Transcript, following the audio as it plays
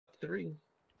three.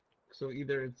 So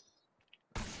either it's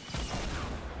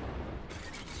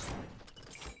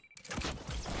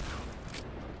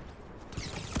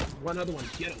one other one.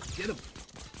 Get him! Get him!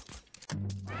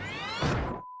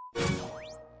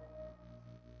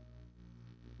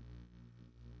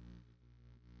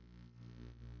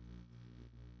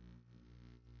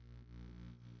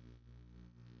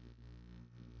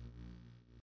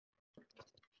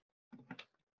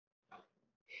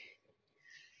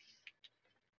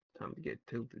 Time to get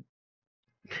tilted.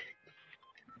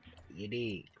 You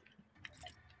dig?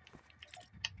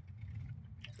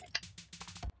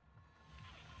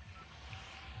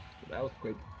 That was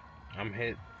quick. I'm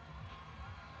hit.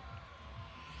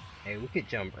 Hey, we could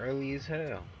jump early as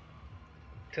hell.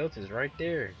 Tilt is right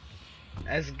there.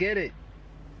 Let's get it.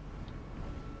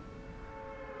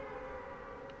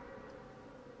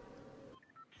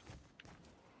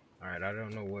 Alright, I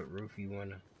don't know what roof you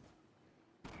wanna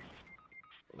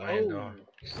land Oh, on.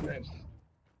 snaps.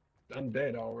 I'm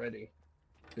dead already.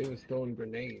 They were throwing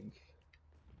grenades.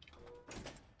 I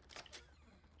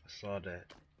saw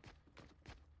that.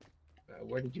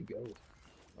 Where did you go?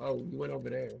 Oh, you went over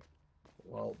there.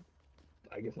 Well,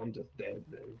 I guess I'm just dead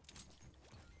then.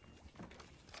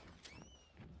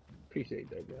 Appreciate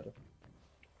that, guy.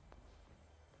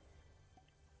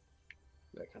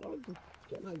 Like,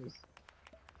 can I just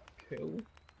kill?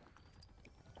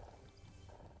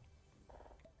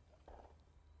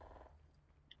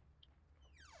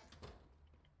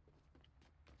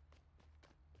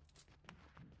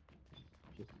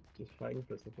 Just fighting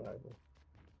for survival.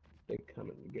 They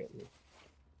coming to get me.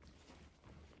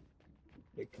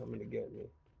 They coming to get me.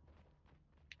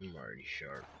 I'm already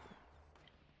sharp.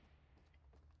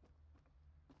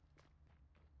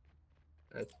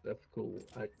 That's cool.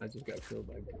 I just got killed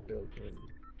by Bill Clinton.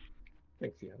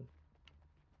 Thanks, yeah.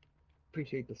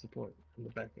 Appreciate the support and the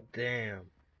backup. Damn.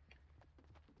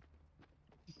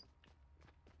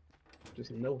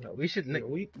 Just no help. We should This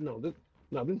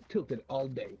is tilted all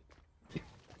day.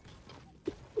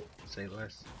 say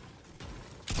less.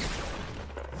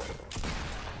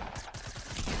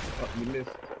 Oh, you missed.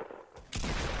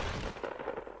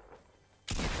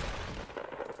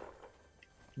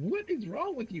 What is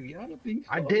wrong with you? Y'all don't think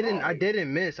I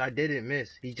didn't miss.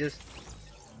 He just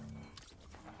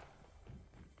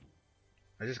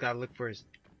I just gotta look for his.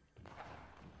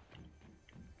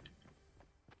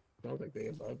 Sounds like they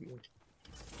above you.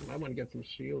 You might want to get some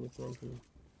shield or something.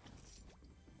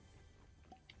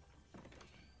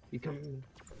 He coming.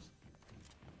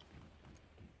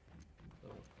 Oh,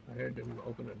 I heard them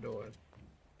open the door.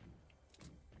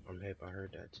 I'm hip, I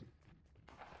heard that too.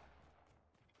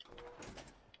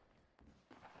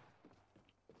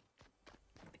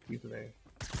 He's there.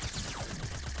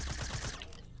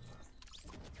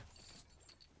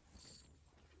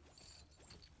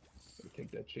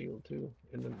 Take that shield too,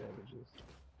 and them damages.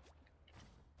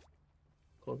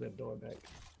 Close that door back.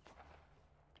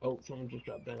 Oh, someone just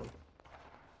dropped down.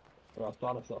 Or I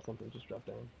thought I saw something just drop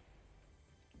down.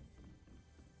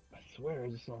 I swear I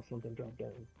just saw something drop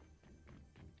down.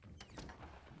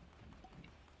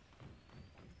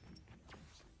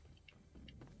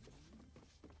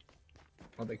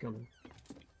 Are they coming?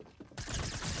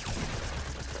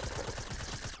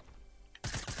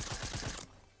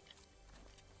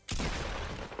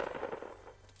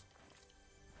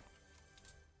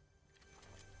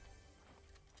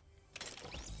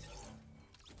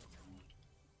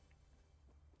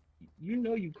 You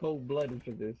know you cold-blooded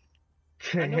for this.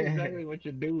 I know exactly what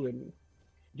you're doing.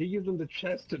 You're using the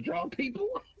chest to draw people?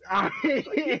 Like,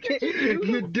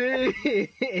 you did.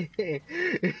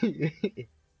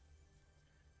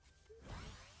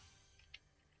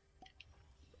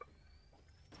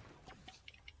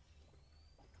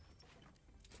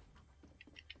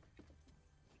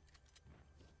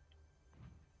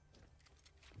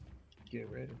 Get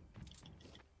ready.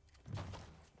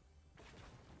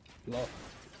 Lost.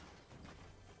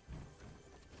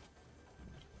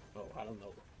 Oh, I don't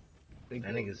know. That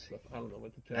nigga's. I don't know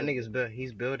what to tell That you. nigga's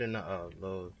he's building a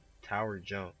little tower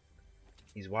jump.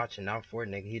 He's watching out for it,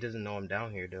 nigga. He doesn't know I'm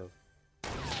down here though.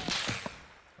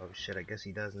 Oh shit, I guess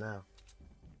he does now.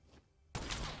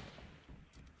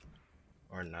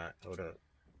 Or not. Hold up.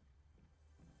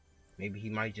 Maybe he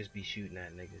might just be shooting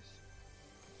at niggas.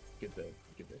 Get that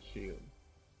shield.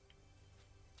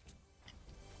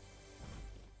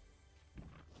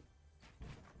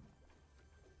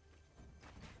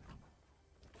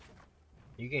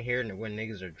 You can hear it when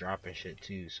niggas are dropping shit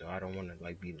too, so I don't want to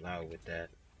like be loud with that.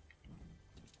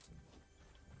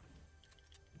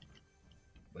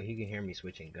 But he can hear me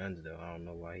switching guns though. I don't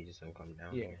know why he just don't come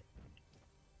down here.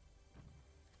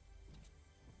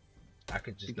 I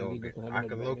could just because throw he a doesn't have I an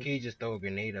could low advantage. key just throw a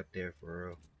grenade up there for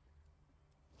real.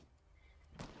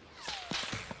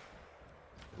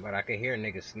 But I could hear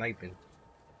niggas sniping.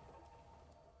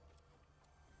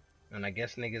 And I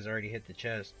guess niggas already hit the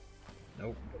chest.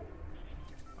 Nope.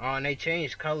 Oh, and they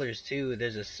changed colors too.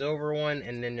 There's a silver one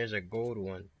and then there's a gold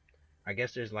one. I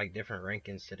guess there's like different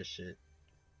rankings to the shit.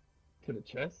 To the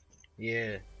chest?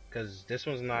 Yeah, cause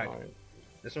Alright.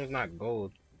 this one's not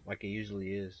gold like it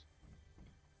usually is.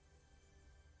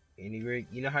 Anyway,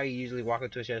 you know how you usually walk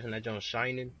up to a chest and that joint's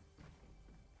shining?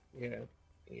 Yeah.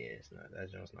 Yeah, it's not.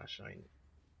 That joint's not shining.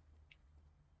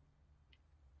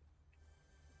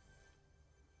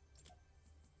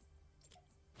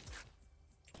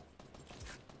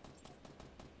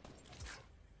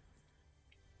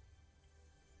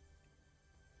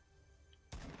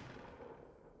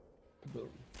 Boom.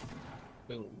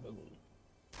 Boom, boom.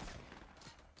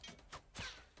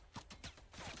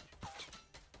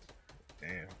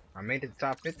 Damn, I made it to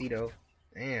top 50 though.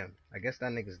 Damn, I guess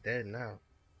that nigga's dead now.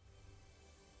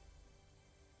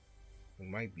 He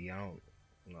might be. I'm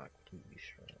not completely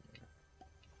sure. Man.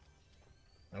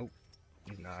 Nope,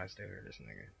 he's not. I still hear this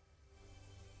nigga.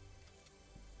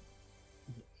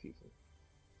 Excuse me.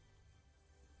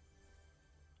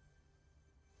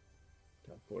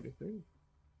 Top 43.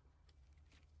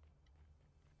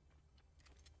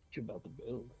 What you about to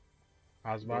build?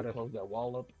 I was You gonna about to. close that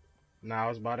wall up? Nah, I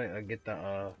was about to get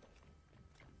the.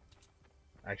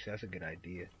 Actually, that's a good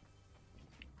idea.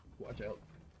 Watch out.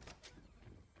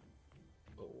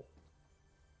 Oh.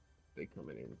 They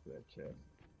coming in for that chest.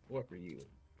 Or for you.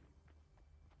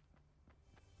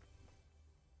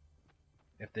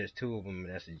 If there's two of them,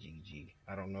 that's a GG.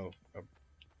 I don't know.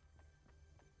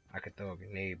 I could throw a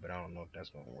grenade, but I don't know if that's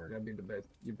gonna work. That'd be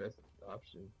your best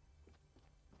option.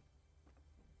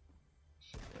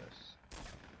 So that's...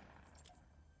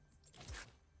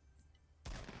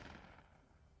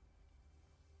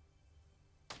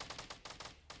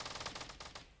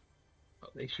 Oh,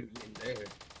 they shooting in there.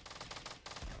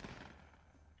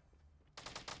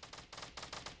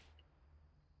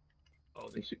 Oh,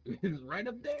 they shoot it's right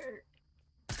up there.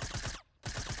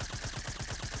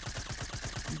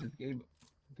 You just gave.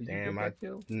 Did you Damn, get that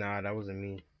kill? nah, that wasn't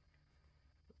me.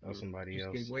 That was somebody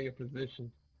Just gave else. away your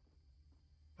position.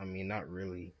 I mean, not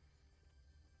really.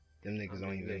 Them I niggas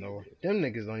don't mean, yeah, even you know. did. Them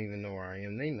niggas don't even know where I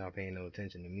am. They not paying no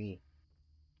attention to me.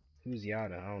 Who's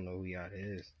Yada? I don't know who Yada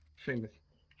is.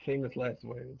 Famous last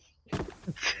words.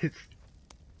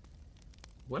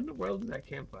 What in the world is that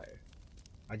campfire?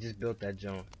 I just built that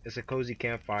joint. It's a cozy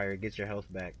campfire. Get your health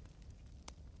back.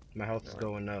 My health is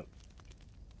going up.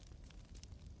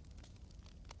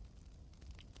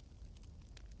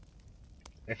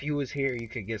 If you was here, you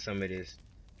could get some of this.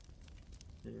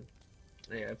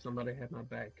 Yeah, if somebody had my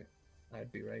back,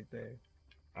 I'd be right there.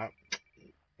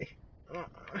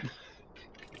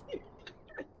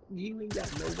 You ain't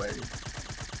got no words.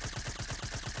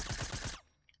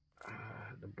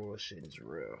 The bullshit is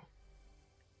real.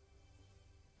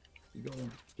 You gonna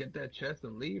get that chest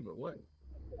and leave or what?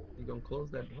 You gonna close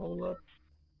that hole up?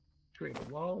 Create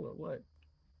a wall or what?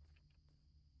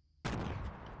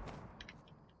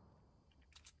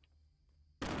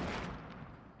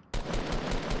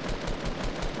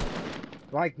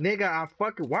 Like, nigga, I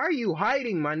fucking... Why are you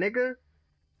hiding, my nigga?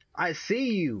 I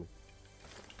see you.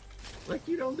 Like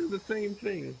you don't do the same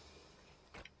thing.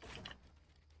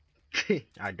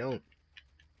 I don't.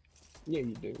 Yeah,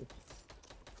 you do.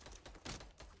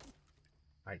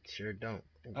 I sure don't.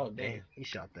 Oh, damn. He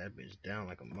shot that bitch down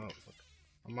like a motherfucker.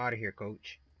 I'm out of here,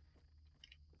 coach.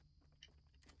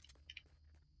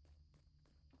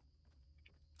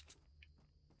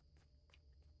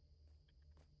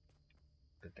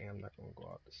 Good thing I'm not gonna go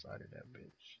out the side of that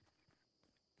bitch.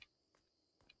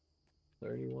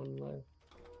 31 left.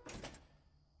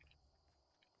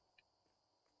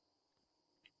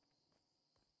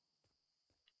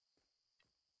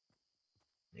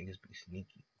 Niggas be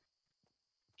sneaky.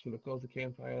 Should have closed the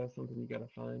campfire. That's something you gotta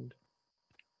find.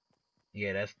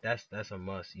 Yeah, that's a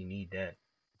must. You need that.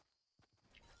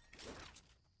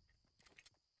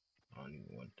 I don't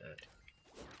even want that.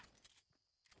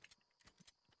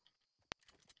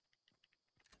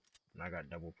 And I got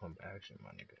double pump action, my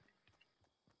nigga.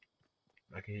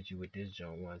 I can hit you with this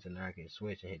jump once, and then I can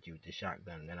switch and hit you with the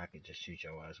shotgun, and then I can just shoot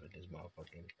your ass with this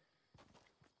motherfucking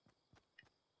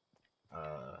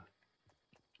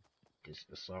this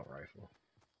assault rifle.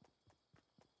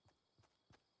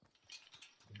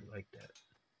 You like that?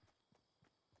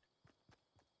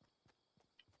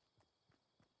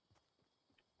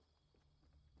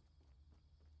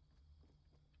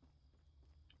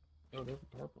 Oh, there's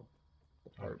a purple. A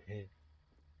Oh, perp. yeah.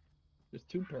 There's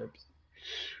two perps.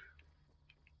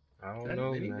 I Is don't that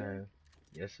know, minigun? man.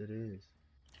 Yes, it is.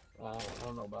 I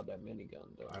don't know about that minigun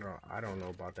though. I don't know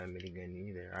about that minigun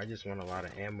either. I just want a lot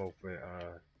of ammo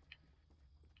for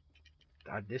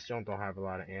this don't have a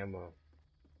lot of ammo.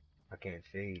 I can't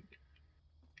fade.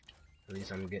 At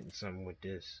least I'm getting something with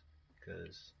this,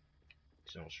 cause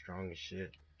it's on strong as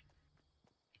shit.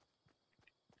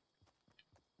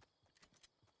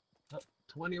 Oh,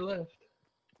 20 left.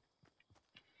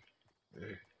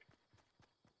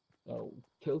 Oh,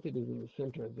 Tilted is in the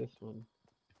center of this one.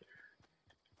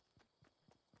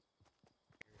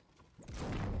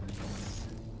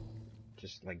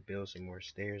 Just like build some more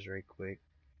stairs right quick.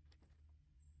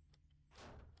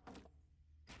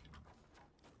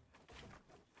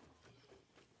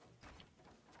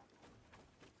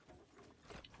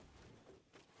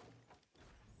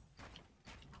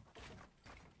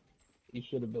 You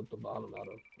should have built the bottom out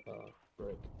of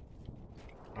brick.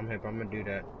 I'm hip. I'm gonna do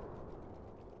that.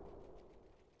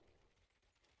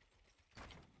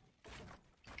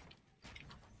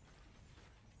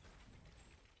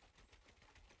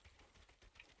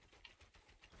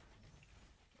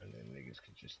 And then niggas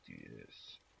could just do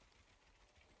this.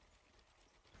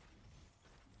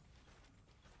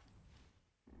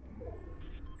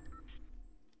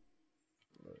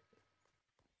 Look,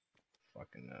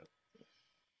 fucking up.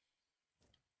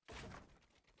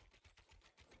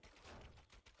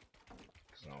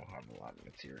 Cause I don't have a lot of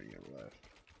material left.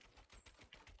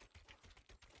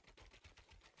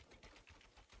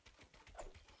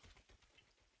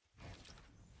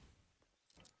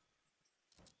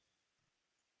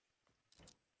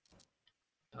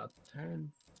 Top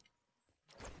 10.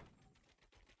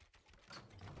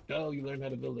 Oh, you learned how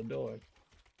to build a door.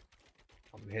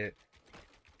 I'm hit.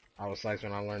 I was psyched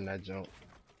when I learned that jump.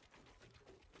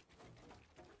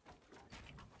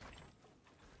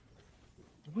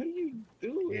 What are you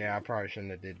doing? Yeah, I probably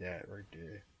shouldn't have did that right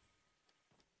there.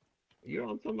 You're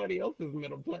on somebody else's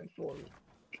metal platform.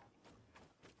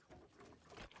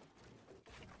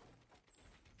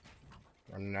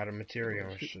 Running out of material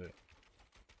and shit.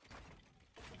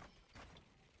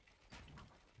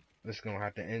 This gonna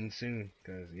have to end soon,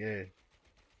 cause yeah,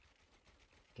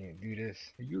 can't do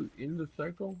this. Are you in the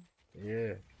circle?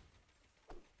 Yeah.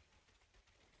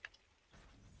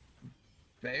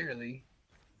 Barely.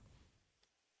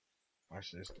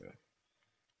 Watch this though.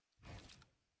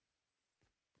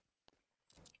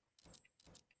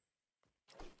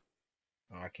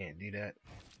 Oh, I can't do that.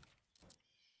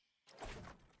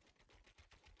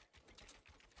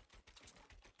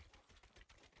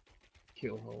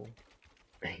 Kill hole.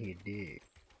 You did.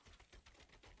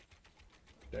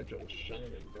 That joint's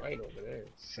shining bright over there.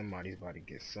 Somebody's about to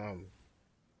get some.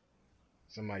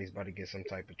 Somebody's about to get some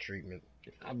type of treatment.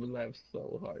 I would laugh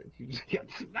so hard if you just got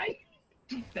sniped.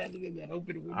 Just standing in that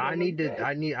open window.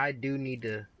 I do need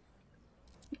to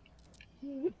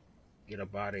get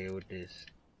up out of here with this.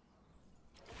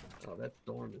 Oh, that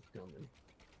storm is coming.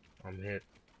 I'm hit.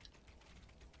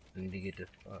 I need to get the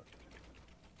fuck.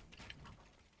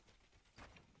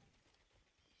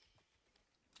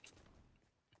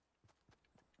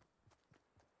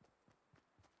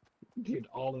 Did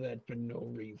all of that for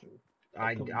no reason.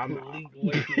 I'm complete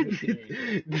waste of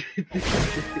material.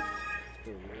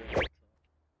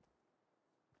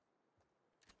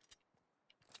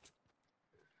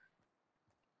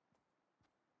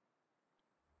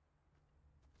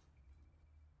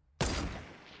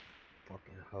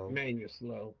 fucking hoe. Man, you're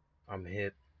slow. I'm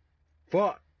hit.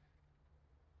 Fuck.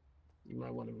 You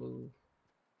might want to move.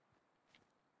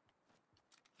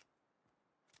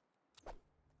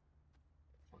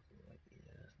 Fucking lucky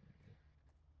ass nigga.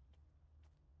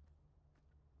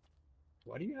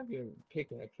 Why do you have your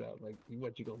pickaxe out? Like,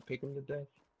 what, you gonna pick him to death?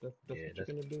 That's Yeah, what you're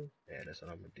gonna do? Yeah, that's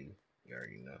what I'm gonna do. You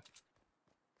already know.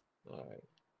 Alright.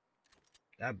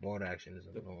 That bolt action is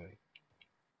annoying.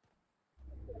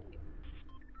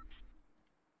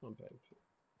 I'm back.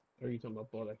 Or are you talking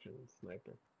about bolt action and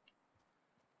sniper?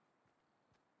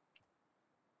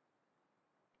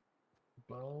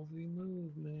 Ballsy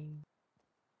move, man.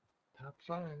 Top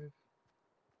 5.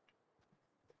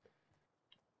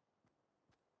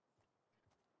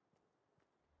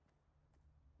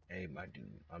 Hey, my dude,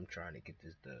 I'm trying to get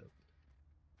this dub.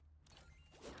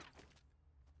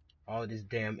 All this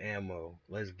damn ammo.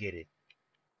 Let's get it.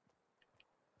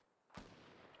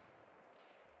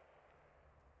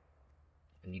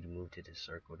 I need to move to this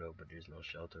circle though, but there's no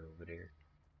shelter over there.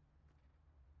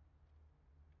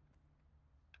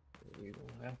 We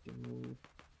don't have to move.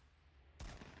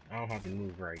 I don't have to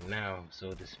move right now,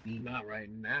 so to speak. Not right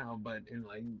now, but in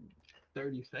like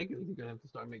 30 seconds, you're gonna have to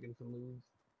start making some moves.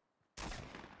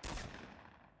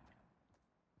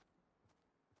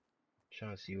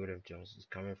 Trying to see where the Jones is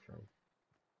coming from.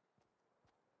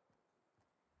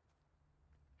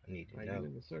 I need to Like, know. you're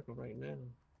in the circle right now.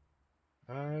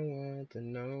 I want to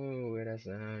know where that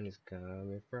sound is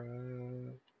coming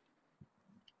from.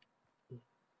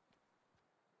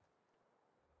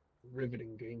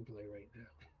 Riveting gameplay right now.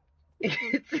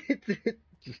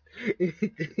 Just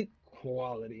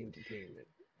quality entertainment.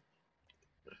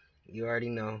 You already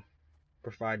know.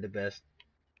 Provide the best.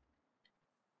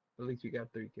 At least you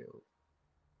got 3 kills.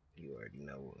 You already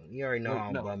know. You already know Wait, how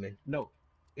I'm no. bumming. No.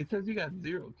 It says you got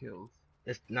 0 kills.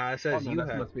 Nah, it Oh, says no, you that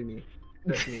have. must be me.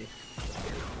 That's me.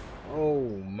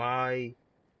 Oh my.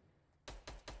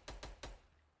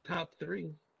 Top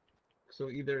 3. So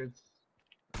either it's...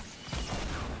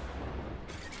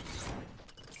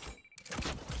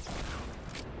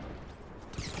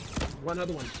 One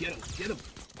other one. Get him. Get him.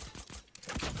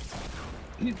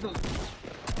 He's the...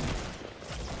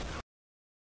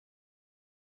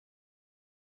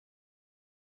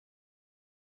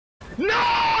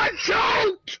 No!